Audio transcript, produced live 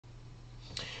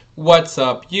What's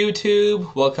up,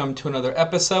 YouTube? Welcome to another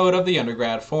episode of the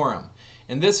Undergrad Forum.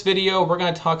 In this video, we're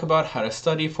going to talk about how to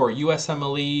study for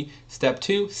USMLE Step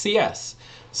 2 CS.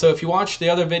 So if you watched the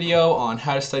other video on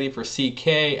how to study for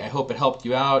CK, I hope it helped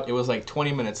you out. It was like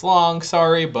 20 minutes long,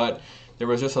 sorry, but there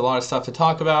was just a lot of stuff to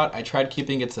talk about. I tried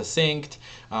keeping it succinct.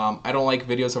 I don't like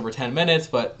videos over 10 minutes,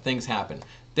 but things happen.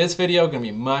 This video is going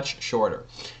to be much shorter.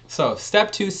 So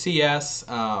Step 2 CS,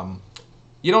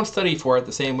 you don't study for it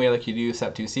the same way like you do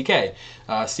Step 2 CK.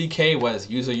 CK was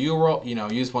use a UWorld,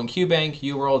 use one QBank,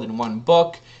 UWorld in one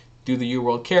book, do the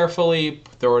UWorld carefully,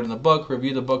 throw it in the book,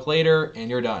 review the book later, and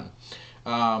you're done.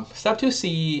 Step 2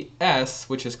 CS,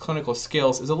 which is clinical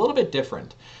skills, is a little bit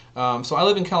different. So I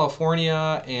live in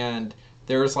California, and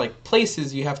there's like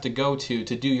places you have to go to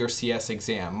do your CS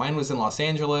exam. Mine was in Los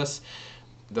Angeles.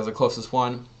 That's the closest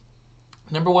one.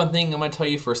 Number one thing I'm going to tell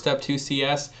you for Step 2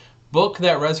 CS, book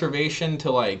that reservation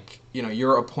to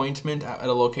your appointment at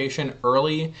a location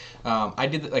early. I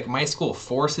did like my school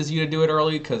forces you to do it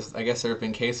early because I guess there have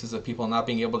been cases of people not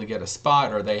being able to get a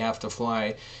spot, or they have to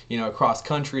fly across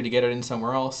country to get it in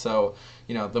somewhere else. So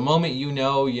the moment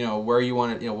where you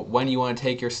want to when you want to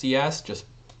take your CS, just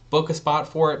book a spot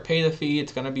for it, pay the fee.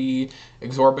 It's going to be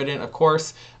exorbitant, of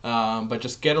course, but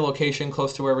just get a location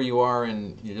close to wherever you are,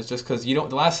 and just because the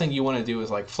last thing you want to do is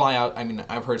like fly out. I mean,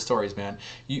 I've heard stories, man.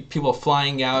 People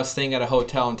flying out, staying at a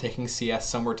hotel, and taking CS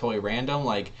somewhere totally random.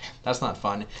 Like, that's not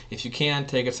fun. If you can,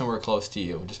 take it somewhere close to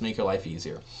you. Just make your life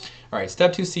easier. All right,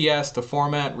 Step 2 CS, the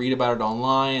format, read about it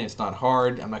online. It's not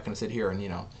hard. I'm not going to sit here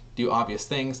and, do obvious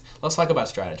things. Let's talk about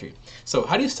strategy. So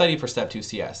how do you study for Step 2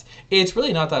 CS? It's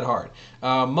really not that hard.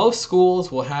 Most schools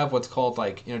will have what's called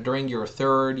during your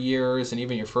third years and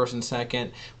even your first and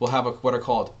second, will have what are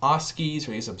called OSCEs,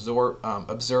 or these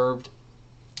observed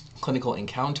clinical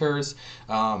encounters.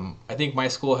 I think my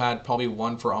school had probably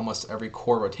one for almost every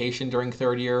core rotation during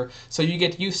third year. So you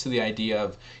get used to the idea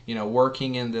of,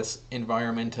 working in this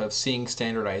environment of seeing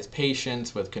standardized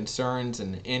patients with concerns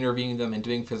and interviewing them and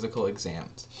doing physical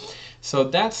exams. So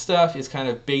that stuff is kind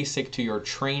of basic to your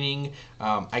training.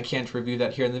 I can't review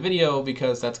that here in the video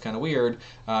because that's kind of weird.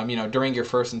 During your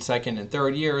first and second and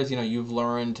third years, you've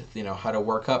learned, how to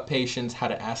work up patients, how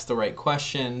to ask the right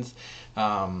questions,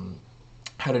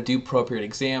 how to do appropriate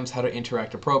exams, how to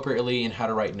interact appropriately, and how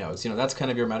to write notes. That's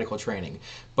kind of your medical training.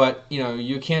 But,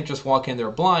 you can't just walk in there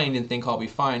blind and think I'll be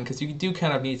fine, because you do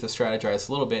kind of need to strategize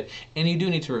a little bit, and you do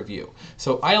need to review.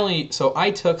 So I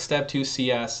took Step 2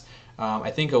 CS, I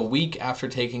think a week after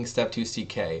taking Step 2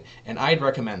 CK, and I'd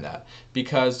recommend that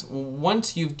because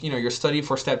once you're studying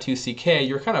for Step 2 CK,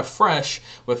 you're kind of fresh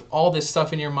with all this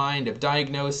stuff in your mind of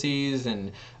diagnoses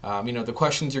and the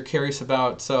questions you're curious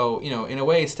about. So in a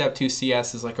way, Step 2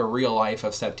 CS is like a real life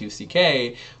of Step 2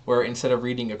 CK, where instead of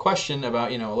reading a question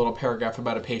about a little paragraph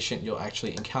about a patient, you'll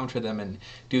actually encounter them and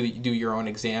do your own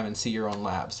exam and see your own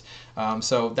labs.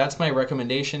 So that's my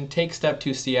recommendation. Take Step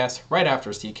 2 CS right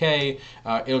after CK.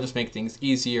 It'll just make things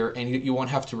easier, and you won't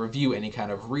have to review any kind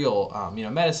of real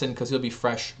medicine because you'll be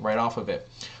fresh right off of it.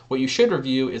 What you should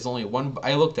review is only one.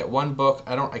 I looked at one book.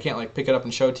 I can't pick it up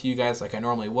and show it to you guys like I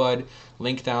normally would.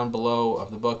 Link down below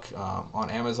of the book on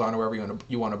Amazon or wherever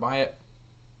you want to buy it.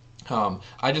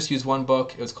 I just used one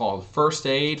book. It was called First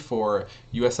Aid for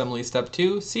USMLE Step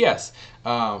 2 CS.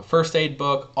 First aid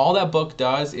book. All that book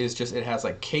does is it has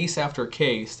like case after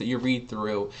case that you read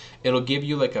through. It'll give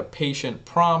you like a patient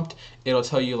prompt. It'll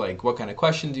tell you like what kind of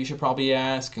questions you should probably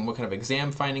ask and what kind of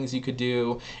exam findings you could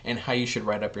do and how you should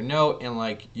write up your note and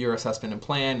like your assessment and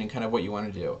plan and kind of what you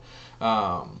want to do.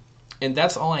 And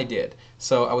that's all I did.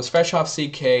 So I was fresh off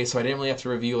CK, so I didn't really have to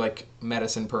review like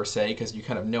medicine per se because you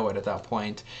kind of know it at that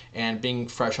point. And being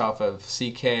fresh off of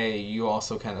CK, you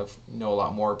also kind of know a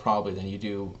lot more probably than you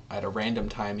do at a random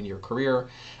time in your career.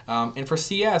 And for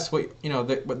CS,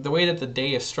 the way that the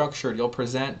day is structured, you'll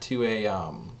present to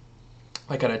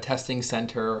at a testing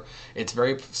center. It's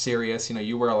very serious.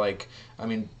 You wear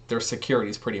their security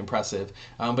is pretty impressive.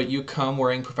 But you come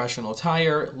wearing professional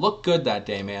attire. Look good that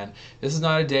day, man. This is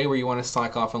not a day where you want to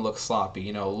slack off and look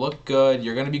sloppy. Look good.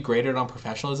 You're going to be graded on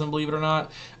professionalism, believe it or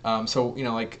not. So,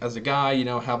 as a guy,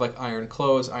 have like iron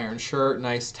clothes, iron shirt,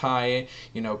 nice tie,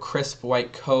 crisp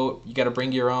white coat. You got to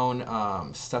bring your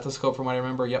own stethoscope from what I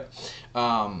remember. Yep.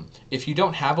 If you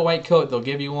don't have a white coat, they'll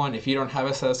give you one. If you don't have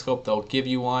a stethoscope, they'll give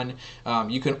you one.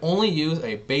 You can only use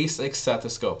a basic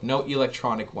stethoscope, no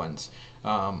electronic ones.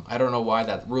 I don't know why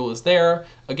that rule is there.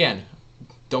 Again,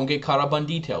 don't get caught up on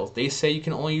details. They say you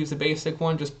can only use a basic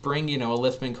one. Just bring, a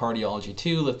Liftman Cardiology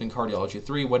 2, Liftman Cardiology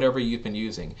 3, whatever you've been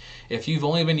using. If you've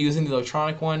only been using the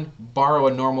electronic one, borrow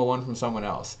a normal one from someone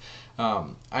else.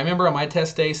 I remember on my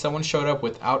test day, someone showed up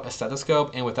without a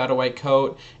stethoscope and without a white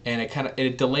coat, and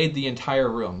it delayed the entire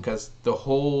room because the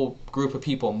whole group of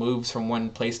people moves from one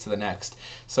place to the next.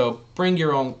 So bring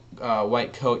your own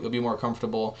white coat; you'll be more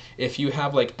comfortable. If you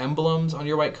have like emblems on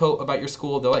your white coat about your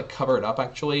school, they'll like cover it up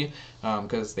actually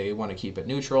because they want to keep it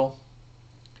neutral.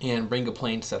 And bring a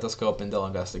plain stethoscope and they'll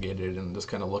investigate it and just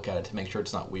kind of look at it to make sure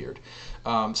it's not weird.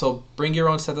 So bring your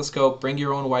own stethoscope, bring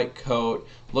your own white coat,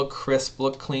 look crisp,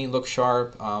 look clean, look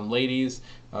sharp. Ladies,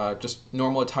 just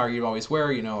normal attire you'd always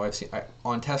wear. You know,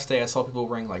 on test day I saw people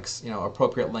wearing like, you know,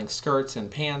 appropriate length skirts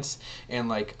and pants and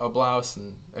like a blouse,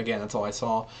 and again, that's all I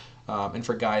saw. And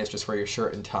for guys, just wear your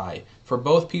shirt and tie. For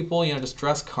both people, you know, just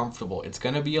dress comfortable. It's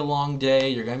going to be a long day.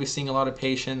 You're going to be seeing a lot of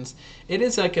patients. It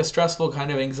is like a stressful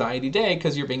kind of anxiety day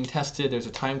because you're being tested. There's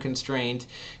a time constraint.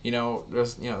 You know,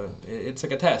 it's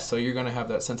like a test, so you're going to have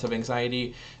that sense of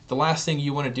anxiety. The last thing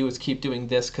you want to do is keep doing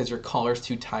this because your collar's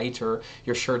too tight or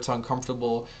your shirt's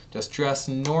uncomfortable. Just dress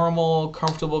normal,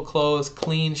 comfortable clothes,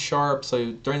 clean, sharp.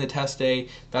 So during the test day,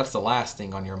 that's the last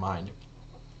thing on your mind.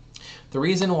 The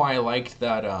reason why I liked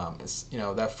that, you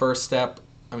know, that first aid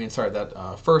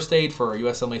for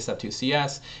USMLE Step 2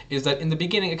 CS is that in the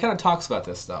beginning it kind of talks about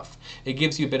this stuff. It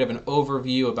gives you a bit of an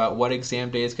overview about what exam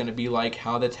day is going to be like,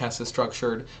 how the test is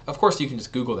structured. Of course, you can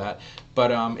just Google that,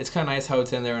 but it's kind of nice how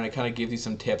it's in there, and it kind of gives you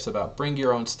some tips about bring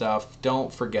your own stuff,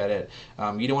 don't forget it.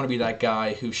 You don't want to be that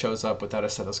guy who shows up without a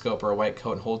stethoscope or a white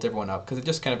coat and holds everyone up, because it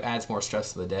just kind of adds more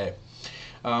stress to the day.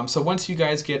 So once you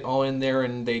guys get all in there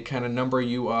and they kind of number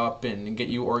you up and get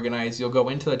you organized, you'll go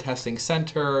into the testing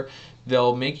center.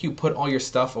 They'll make you put all your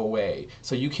stuff away,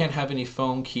 so you can't have any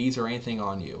phone, keys, or anything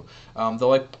on you. They'll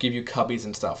like give you cubbies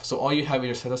and stuff. So all you have is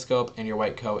your stethoscope and your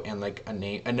white coat and like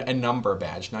a number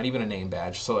badge, not even a name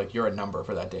badge. So like you're a number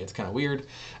for that day. It's kind of weird.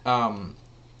 And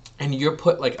you're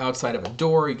put like outside of a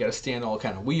door. You got to stand all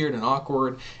kind of weird and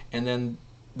awkward, and then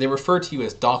they refer to you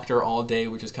as doctor all day,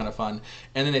 which is kind of fun.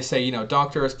 And then they say, you know,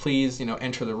 doctors, please, you know,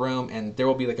 enter the room, and there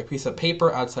will be like a piece of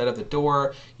paper outside of the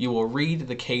door. You will read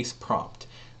the case prompt.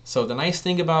 So the nice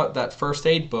thing about that first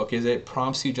aid book is it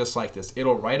prompts you just like this.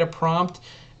 It'll write a prompt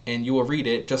and you will read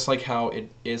it just like how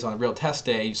it is on a real test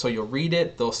day. So you'll read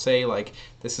it, they'll say like,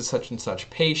 this is such and such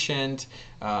patient,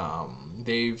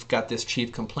 they've got this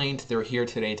chief complaint, they're here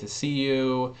today to see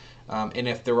you, and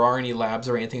if there are any labs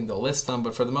or anything, they'll list them.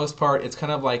 But for the most part, it's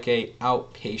kind of like a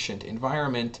outpatient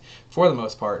environment for the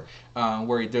most part,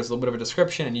 where there's a little bit of a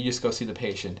description and you just go see the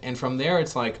patient. And from there,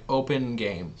 it's like open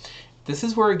game. This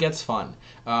is where it gets fun,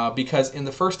 because in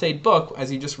the first aid book,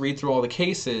 as you just read through all the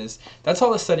cases, that's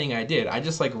all the studying I did. I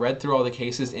just like read through all the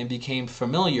cases and became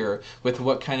familiar with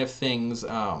what kind of things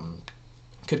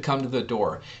could come to the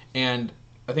door. And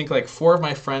I think like 4 of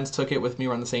my friends took it with me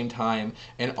around the same time,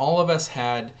 and all of us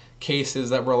had cases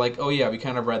that were like, oh yeah, we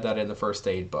kind of read that in the first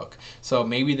aid book. So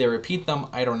maybe they repeat them,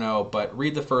 I don't know, but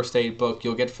read the first aid book,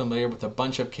 you'll get familiar with a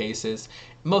bunch of cases.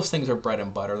 Most things are bread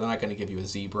and butter. They're not going to give you a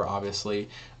zebra, obviously.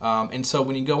 And so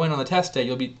when you go in on the test day,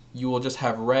 you will just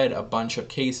have read a bunch of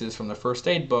cases from the first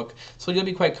aid book, so you'll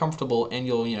be quite comfortable, and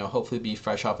you'll, you know, hopefully be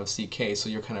fresh off of CK, so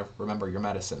you'll kind of remember your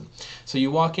medicine. So you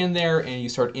walk in there and you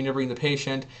start interviewing the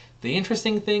patient. The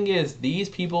interesting thing is these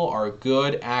people are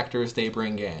good actors they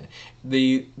bring in.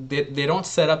 They don't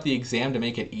set up the exam to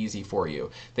make it easy for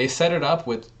you. They set it up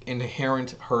with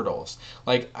inherent hurdles.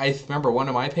 Like, I remember one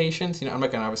of my patients, you know, I'm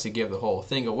not going to obviously give the whole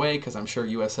thing away because I'm sure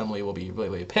USMLE will be really,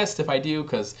 really pissed if I do,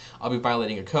 because I'll be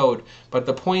violating a code. But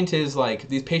the point is, like,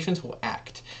 these patients will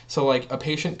act. So, like, a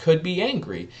patient could be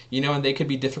angry, you know, and they could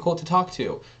be difficult to talk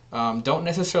to. Don't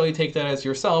necessarily take that as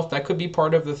yourself. That could be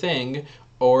part of the thing,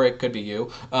 or it could be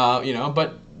you, you know,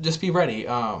 but just be ready.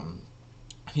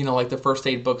 You know, like the first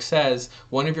aid book says,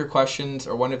 one of your questions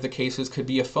or one of the cases could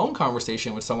be a phone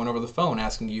conversation with someone over the phone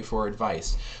asking you for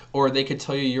advice, or they could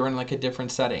tell you you're in like a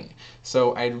different setting.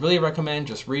 So I'd really recommend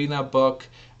just reading that book,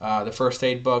 the first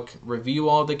aid book, review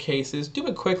all the cases, do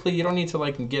it quickly. You don't need to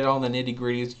like get all the nitty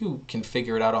gritties. You can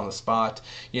figure it out on the spot.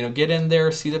 You know, get in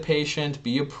there, see the patient,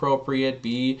 be appropriate,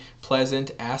 be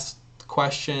pleasant, ask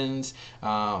questions,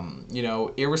 you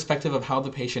know, irrespective of how the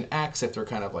patient acts, if they're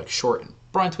kind of like short and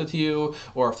blunt with you,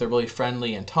 or if they're really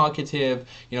friendly and talkative,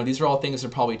 you know, these are all things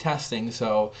they're probably testing.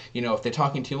 So, you know, if they're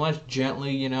talking too much,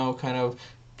 gently, you know, kind of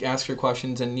ask your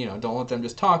questions, and, you know, don't let them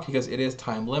just talk, because it is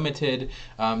time limited.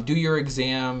 Do your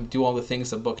exam, do all the things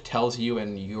the book tells you,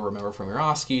 and you remember from your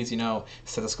OSCEs, you know,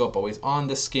 stethoscope always on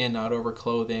the skin, not over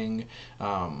clothing.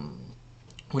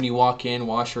 when you walk in,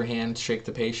 wash your hands, shake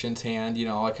the patient's hand,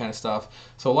 all that kind of stuff.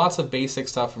 So lots of basic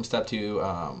stuff from step 2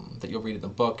 that you'll read in the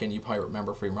book and you probably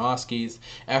remember from Roski's.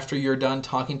 After you're done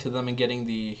talking to them and getting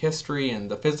the history and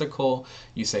the physical,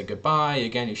 you say goodbye.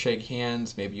 Again, you shake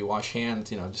hands, maybe you wash hands,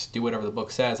 just do whatever the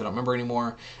book says. I don't remember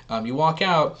anymore. You walk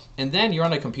out, and then you're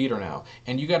on a computer now,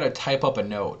 and you got to type up a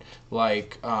note,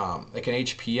 like an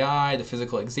HPI, the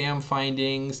physical exam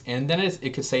findings, and then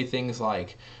it could say things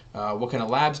like, what kind of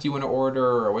labs do you want to order,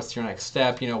 or what's your next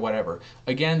step, whatever.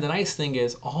 Again, the nice thing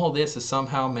is all this is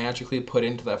somehow magically put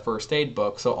into that first aid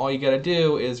book, so all you got to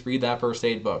do is read that first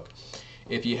aid book.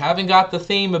 If you haven't got the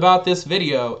theme about this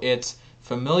video, it's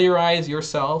familiarize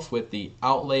yourself with the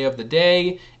outlay of the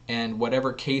day and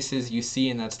whatever cases you see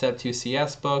in that Step 2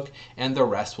 CS book, and the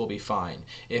rest will be fine.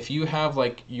 If you have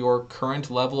your current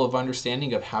level of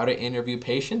understanding of how to interview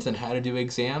patients and how to do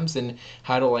exams and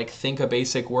how to think a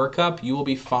basic workup, you will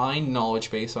be fine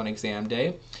knowledge base on exam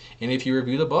day. And if you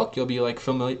review the book, you'll be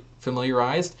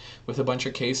familiarized with a bunch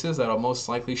of cases that'll most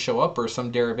likely show up, or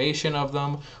some derivation of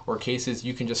them, or cases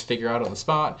you can just figure out on the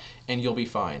spot, and you'll be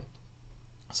fine.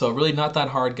 So really not that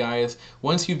hard, guys.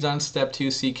 Once you've done Step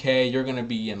 2 CK, you're going to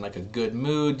be in a good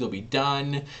mood. You'll be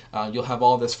done. You'll have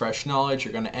all this fresh knowledge.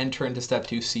 You're going to enter into Step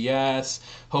 2 CS.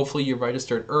 Hopefully you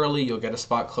registered early. You'll get a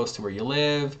spot close to where you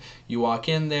live. You walk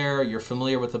in there. You're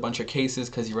familiar with a bunch of cases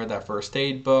because you read that first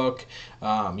aid book.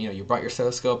 You brought your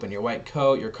stethoscope and your white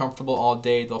coat. You're comfortable all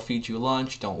day. They'll feed you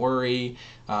lunch. Don't worry.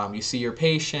 You see your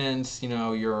patients.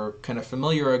 You're kind of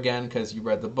familiar again because you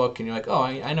read the book and you're like, oh,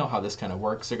 I know how this kind of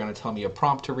works. They're going to tell me a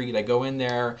prompt to read. I go in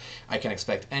there. I can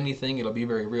expect anything. It'll be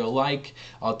very real-like.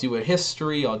 I'll do a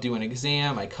history. I'll do an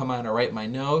exam. I come out. I write my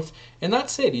note. And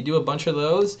that's it. You do a bunch of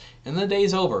those and the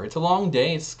day's over. It's a long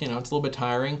day. It's it's a little bit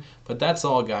tiring, but that's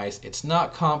all, guys. It's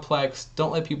not complex.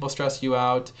 Don't let people stress you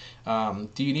out.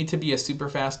 Do you need to be a super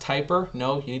fast typer?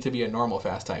 No, you need to be a normal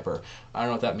fast typer. I don't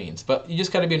know what that means, but you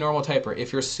just got to be a normal typer.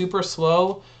 If you're super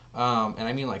slow, and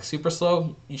I mean super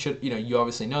slow, you should, you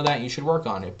obviously know that, and you should work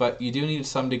on it, but you do need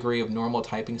some degree of normal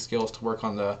typing skills to work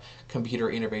on the computer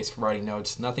interface for writing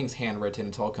notes. Nothing's handwritten,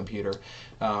 it's all computer.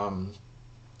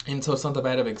 And so it's not that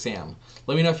bad of an exam.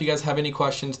 Let me know if you guys have any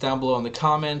questions down below in the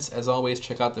comments. As always,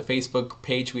 check out the Facebook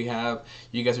page we have.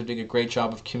 You guys are doing a great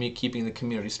job of keeping the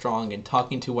community strong and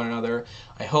talking to one another.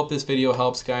 I hope this video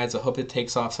helps, guys. I hope it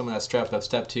takes off some of that stress of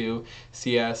Step 2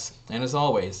 CS. And as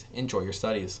always, enjoy your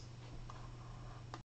studies.